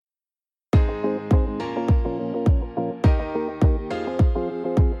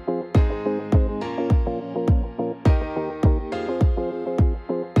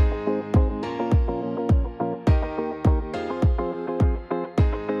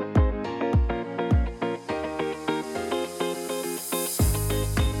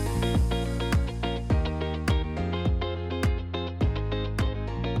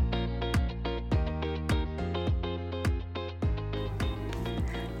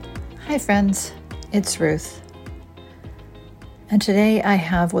Hi friends, it's Ruth. And today I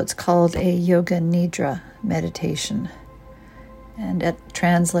have what's called a Yoga Nidra meditation. And it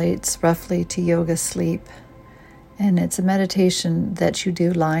translates roughly to yoga sleep. And it's a meditation that you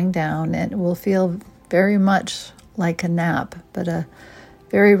do lying down, and it will feel very much like a nap, but a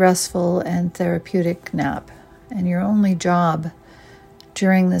very restful and therapeutic nap. And your only job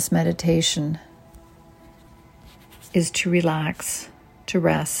during this meditation is to relax, to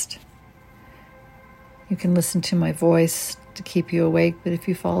rest. You can listen to my voice to keep you awake, but if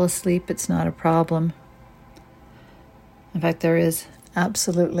you fall asleep, it's not a problem. In fact, there is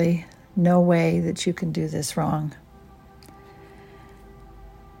absolutely no way that you can do this wrong.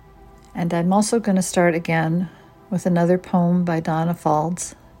 And I'm also going to start again with another poem by Donna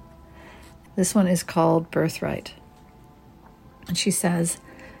Faulds. This one is called Birthright. And she says,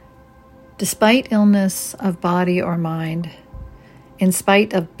 despite illness of body or mind, in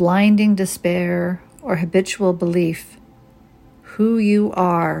spite of blinding despair or habitual belief, who you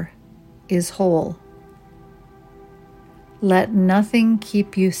are is whole. Let nothing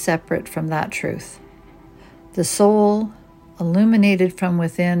keep you separate from that truth. The soul, illuminated from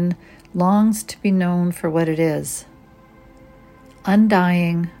within, longs to be known for what it is.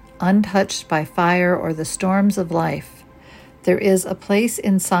 Undying, untouched by fire or the storms of life, there is a place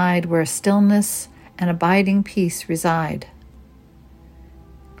inside where stillness and abiding peace reside.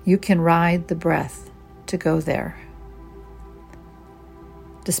 You can ride the breath to go there.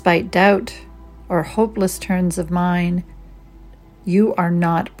 Despite doubt or hopeless turns of mind, you are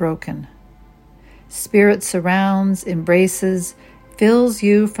not broken. Spirit surrounds, embraces, fills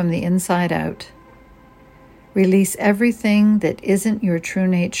you from the inside out. Release everything that isn't your true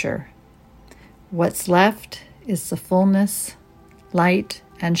nature. What's left is the fullness, light,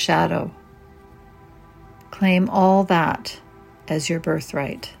 and shadow. Claim all that as your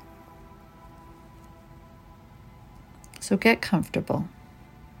birthright. So get comfortable.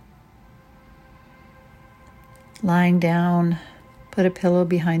 Lying down, put a pillow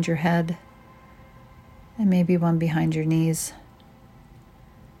behind your head and maybe one behind your knees.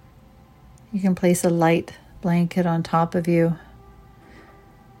 You can place a light blanket on top of you.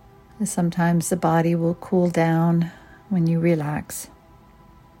 Sometimes the body will cool down when you relax.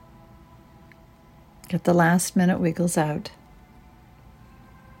 Get the last minute wiggles out.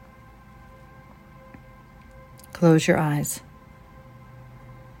 Close your eyes.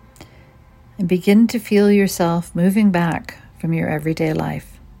 And begin to feel yourself moving back from your everyday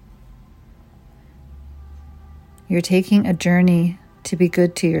life. You're taking a journey to be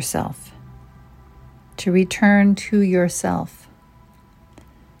good to yourself, to return to yourself,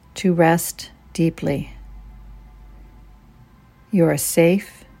 to rest deeply. You are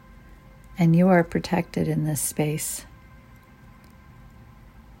safe and you are protected in this space.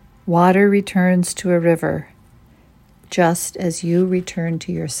 Water returns to a river just as you return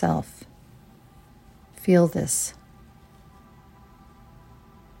to yourself. Feel this.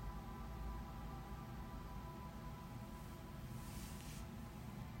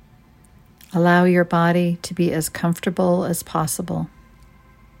 Allow your body to be as comfortable as possible.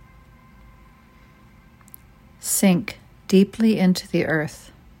 Sink deeply into the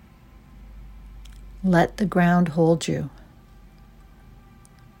earth. Let the ground hold you.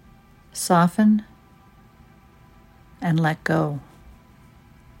 Soften and let go.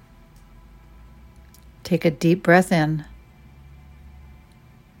 Take a deep breath in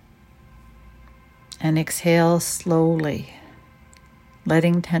and exhale slowly,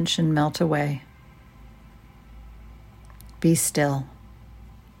 letting tension melt away. Be still.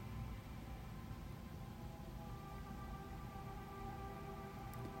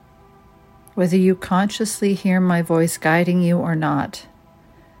 Whether you consciously hear my voice guiding you or not,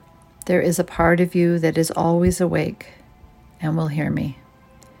 there is a part of you that is always awake and will hear me.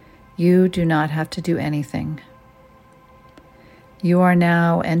 You do not have to do anything. You are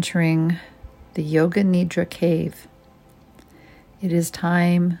now entering the Yoga Nidra cave. It is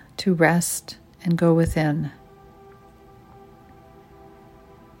time to rest and go within.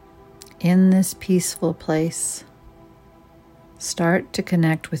 In this peaceful place, start to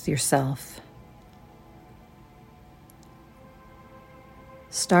connect with yourself.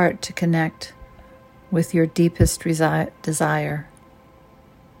 Start to connect with your deepest desire.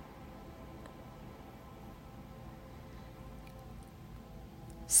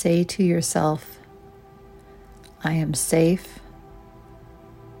 Say to yourself, I am safe.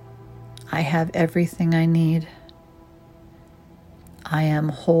 I have everything I need. I am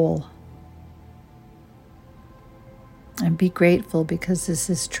whole. And be grateful because this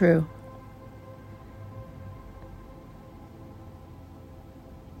is true.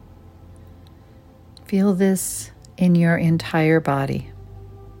 Feel this in your entire body.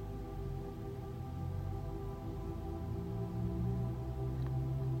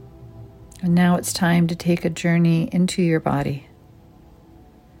 And now it's time to take a journey into your body.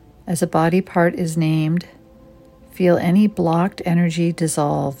 As a body part is named, feel any blocked energy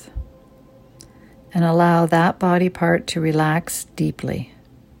dissolve and allow that body part to relax deeply.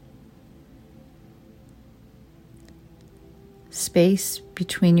 Space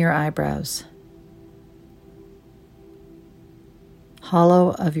between your eyebrows. Hollow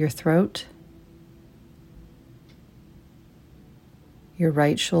of your throat. Your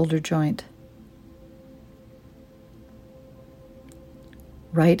right shoulder joint.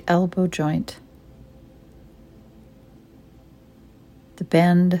 Right elbow joint. The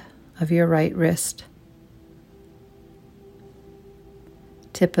bend of your right wrist.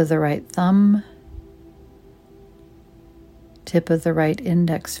 Tip of the right thumb. Tip of the right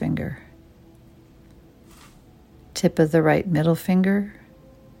index finger. Tip of the right middle finger.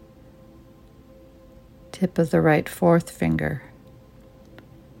 Tip of the right fourth finger.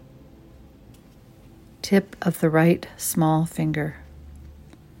 Tip of the right small finger.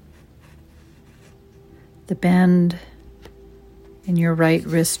 The bend in your right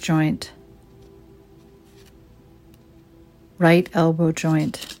wrist joint. Right elbow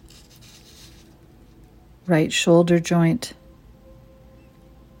joint. Right shoulder joint.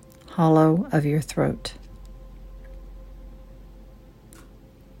 Hollow of your throat.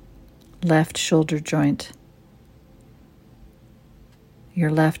 Left shoulder joint. Your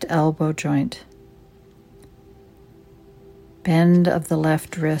left elbow joint. Bend of the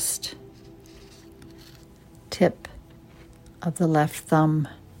left wrist. Tip of the left thumb.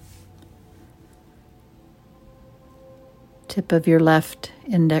 Tip of your left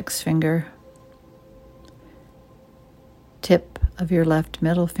index finger. Tip of your left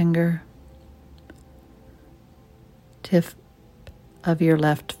middle finger. Tip of your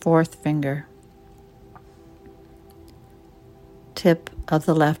left fourth finger. Tip of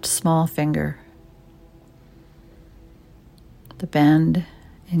the left small finger. The bend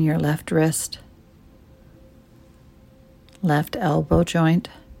in your left wrist. Left elbow joint.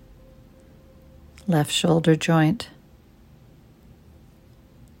 Left shoulder joint.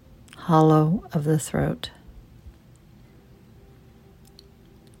 Hollow of the throat.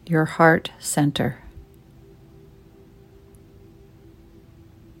 Your heart center.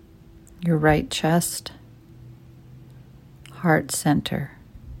 Your right chest. Heart center.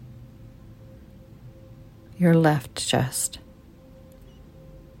 Your left chest.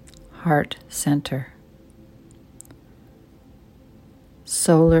 Heart center.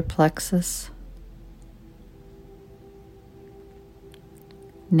 Solar plexus.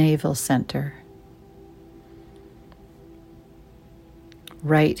 Navel center.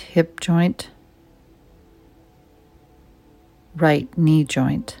 Right hip joint. Right knee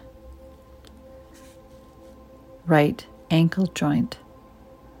joint. Right ankle joint.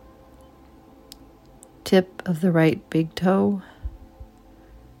 Tip of the right big toe.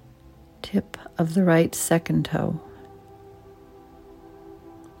 Tip of the right second toe.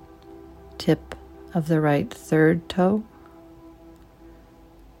 Tip of the right third toe.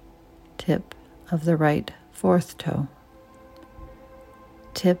 Tip of the right fourth toe.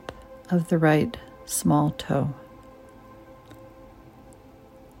 Tip of the right small toe.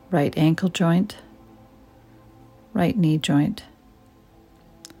 Right ankle joint. Right knee joint.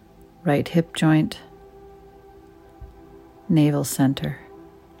 Right hip joint. Navel center.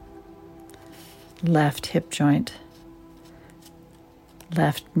 Left hip joint.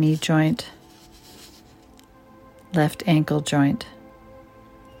 Left knee joint. Left ankle joint.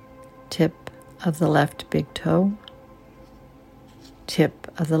 Tip of the left big toe.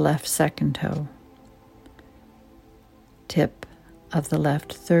 Tip of the left second toe. Tip of the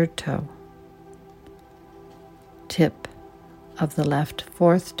left third toe. Tip of the left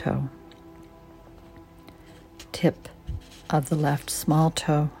fourth toe. Tip of the left small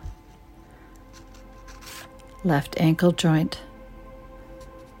toe. Left ankle joint.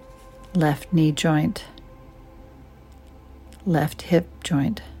 Left knee joint. Left hip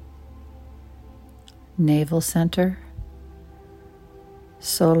joint. Navel center.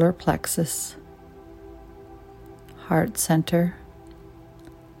 Solar plexus. Heart center.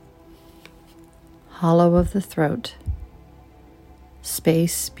 Hollow of the throat.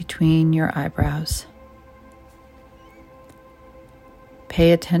 Space between your eyebrows.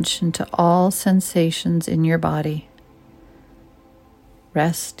 Pay attention to all sensations in your body.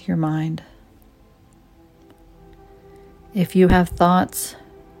 Rest your mind. If you have thoughts,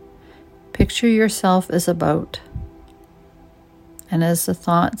 picture yourself as a boat. and as the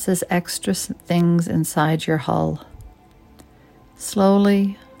thoughts as extra things inside your hull.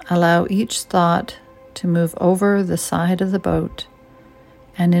 Slowly allow each thought to move over the side of the boat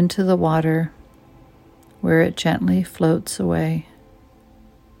and into the water, where it gently floats away.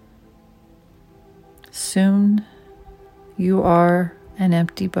 Soon you are an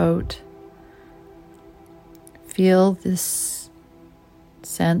empty boat. Feel this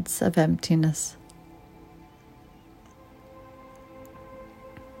sense of emptiness.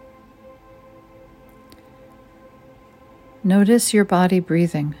 Notice your body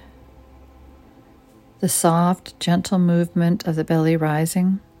breathing, the soft, gentle movement of the belly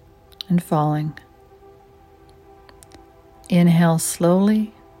rising and falling. Inhale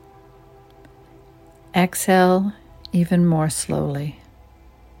slowly. Exhale even more slowly.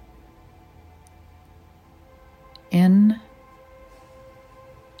 In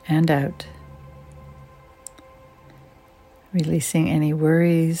and out. Releasing any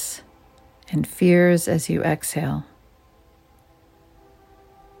worries and fears as you exhale.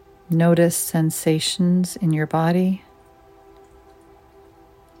 Notice sensations in your body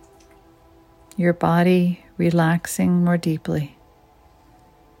relaxing more deeply.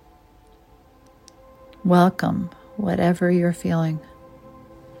 Welcome whatever you're feeling.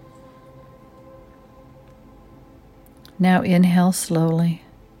 Now inhale slowly,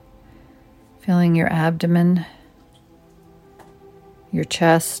 filling your abdomen, your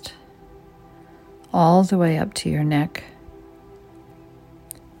chest, all the way up to your neck.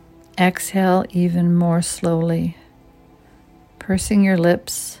 Exhale even more slowly, pursing your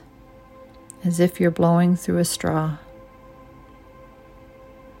lips as if you're blowing through a straw.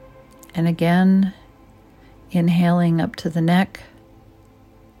 And again, inhaling up to the neck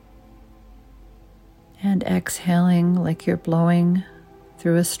and exhaling like you're blowing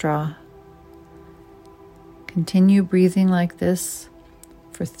through a straw. Continue breathing like this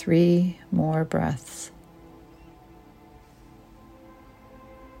for 3 more breaths.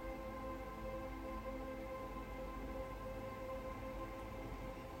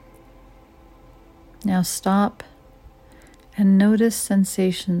 Now stop and notice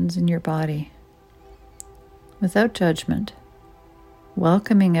sensations in your body without judgment,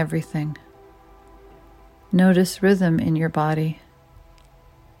 welcoming everything. Notice rhythm in your body.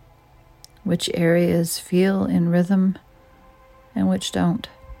 Which areas feel in rhythm and which don't.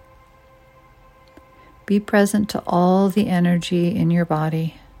 Be present to all the energy in your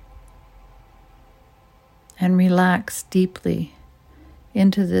body and relax deeply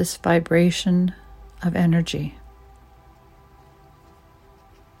into this vibration of energy.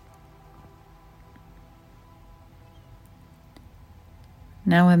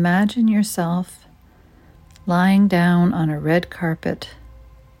 Now imagine yourself lying down on a red carpet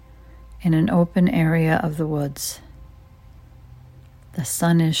in an open area of the woods. The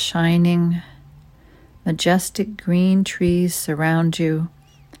sun is shining, majestic green trees surround you,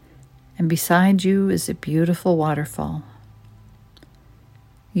 and beside you is a beautiful waterfall.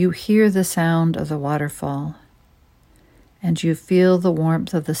 You hear the sound of the waterfall, and you feel the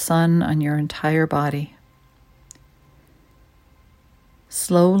warmth of the sun on your entire body.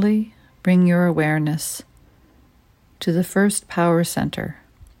 Slowly bring your awareness to the first power center,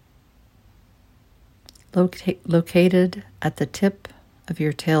 located at the tip of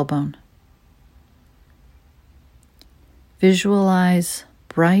your tailbone. Visualize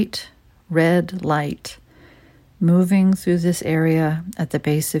bright red light moving through this area at the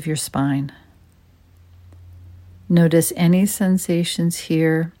base of your spine. Notice any sensations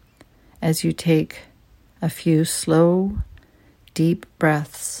here as you take a few slow, deep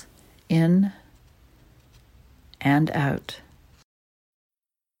breaths in and out.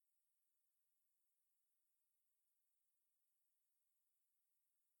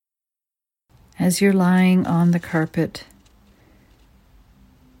 As you're lying on the carpet,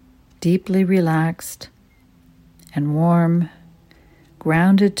 deeply relaxed and warm,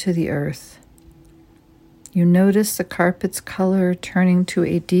 grounded to the earth, you notice the carpet's color turning to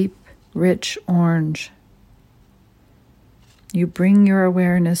a deep, rich orange. You bring your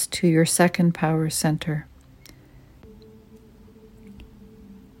awareness to your second power center,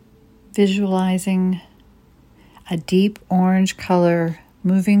 visualizing a deep orange color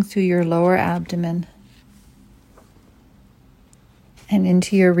moving through your lower abdomen and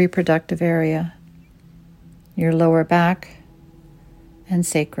into your reproductive area, your lower back and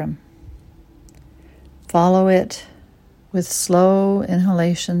sacrum. Follow it with slow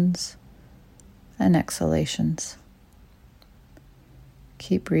inhalations and exhalations.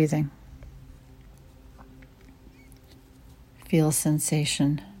 Keep breathing. Feel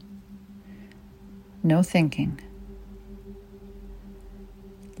sensation. No thinking.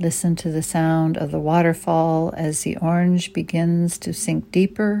 Listen to the sound of the waterfall as the orange begins to sink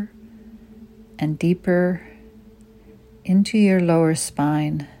deeper and deeper into your lower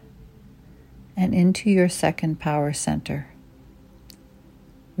spine and into your second power center.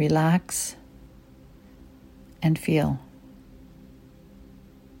 Relax and feel.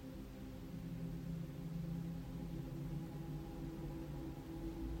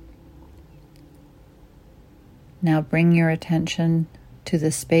 Now bring your attention to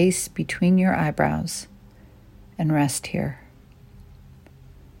the space between your eyebrows and rest here.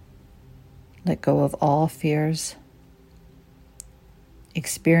 Let go of all fears.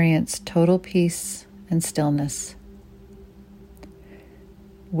 Experience total peace and stillness.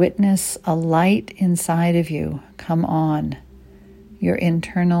 Witness a light inside of you come on, your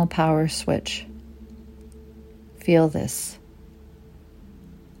internal power switch. Feel this.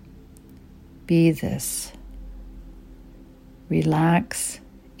 Be this. Relax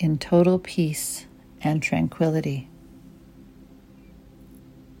in total peace and tranquility.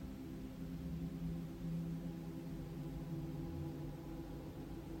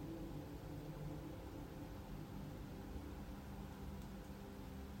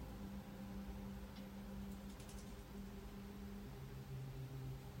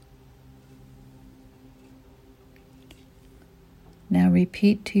 Now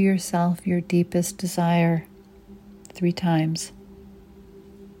repeat to yourself your deepest desire 3 times.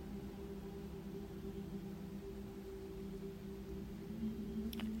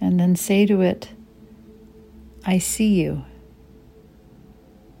 And then say to it, I see you.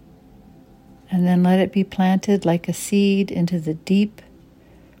 And then let it be planted like a seed into the deep,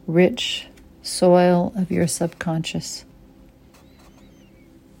 rich soil of your subconscious.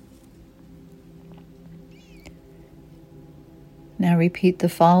 Now repeat the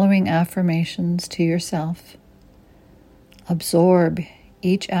following affirmations to yourself. Absorb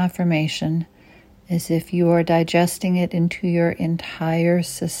each affirmation as if you are digesting it into your entire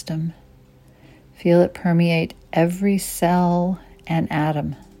system. Feel it permeate every cell and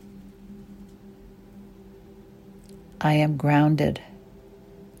atom. I am grounded,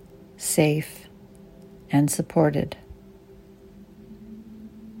 safe, and supported.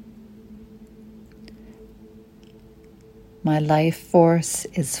 My life force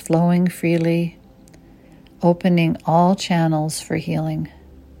is flowing freely, opening all channels for healing.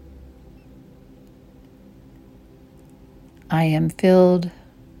 I am filled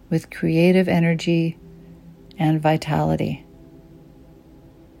with creative energy and vitality.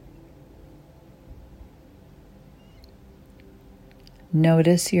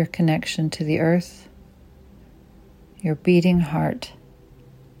 Notice your connection to the earth, your beating heart,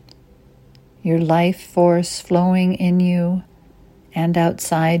 your life force flowing in you and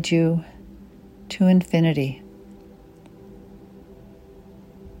outside you to infinity.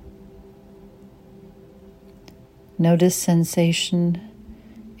 Notice sensation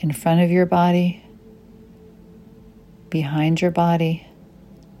in front of your body, behind your body,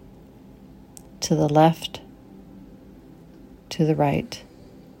 to the left, to the right,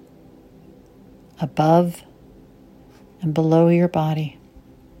 above and below your body.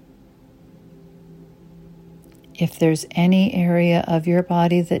 If there's any area of your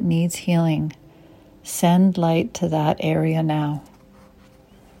body that needs healing, send light to that area now.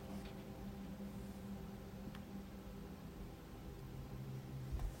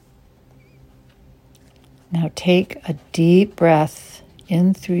 Now take a deep breath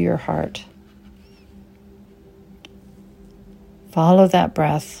in through your heart. Follow that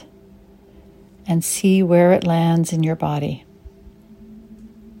breath and see where it lands in your body.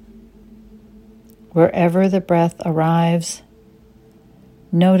 Wherever the breath arrives,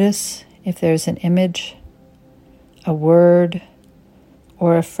 notice if there's an image, a word,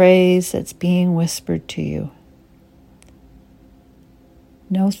 or a phrase that's being whispered to you.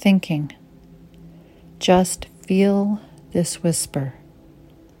 No thinking. Just feel this whisper.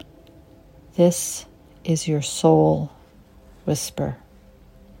 This is your soul whisper.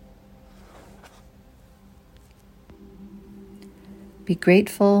 Be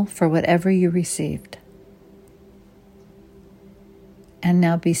grateful for whatever you received. And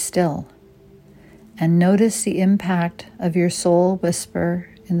now be still and notice the impact of your soul whisper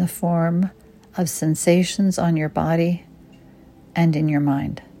in the form of sensations on your body and in your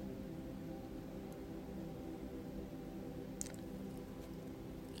mind.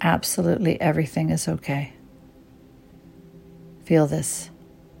 Absolutely everything is okay. Feel this.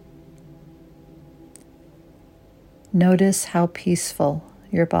 Notice how peaceful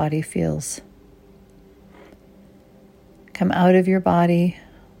your body feels. Come out of your body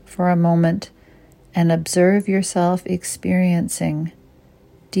for a moment and observe yourself experiencing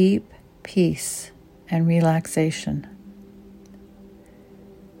deep peace and relaxation.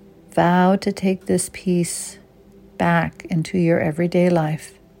 Vow to take this peace back into your everyday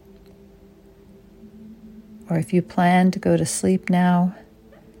life. Or if you plan to go to sleep now,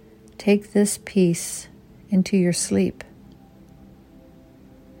 take this peace into your sleep.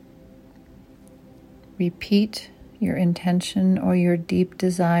 Repeat your intention or your deep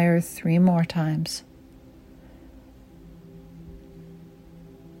desire 3 more times.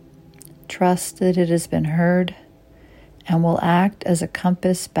 Trust that it has been heard and will act as a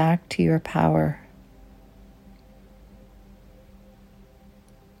compass back to your power.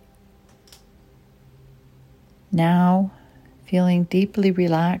 Now, feeling deeply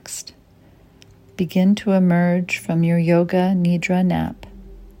relaxed, begin to emerge from your Yoga Nidra nap.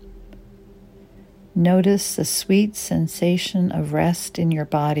 Notice the sweet sensation of rest in your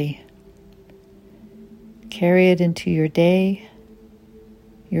body. Carry it into your day,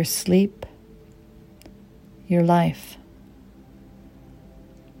 your sleep, your life.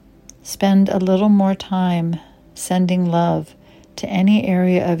 Spend a little more time sending love to any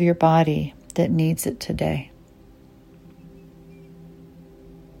area of your body that needs it today.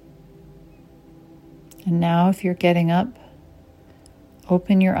 And now, if you're getting up,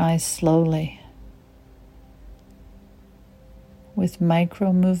 open your eyes slowly. With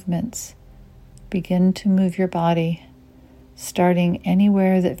micro movements, begin to move your body, starting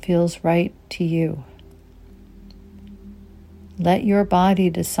anywhere that feels right to you. Let your body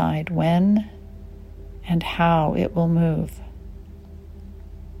decide when and how it will move.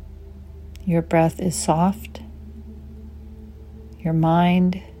 Your breath is soft. Your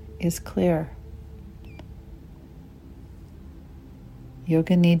mind is clear.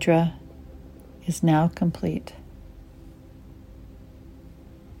 Yoga Nidra is now complete.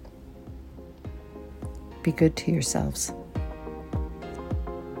 Be good to yourselves.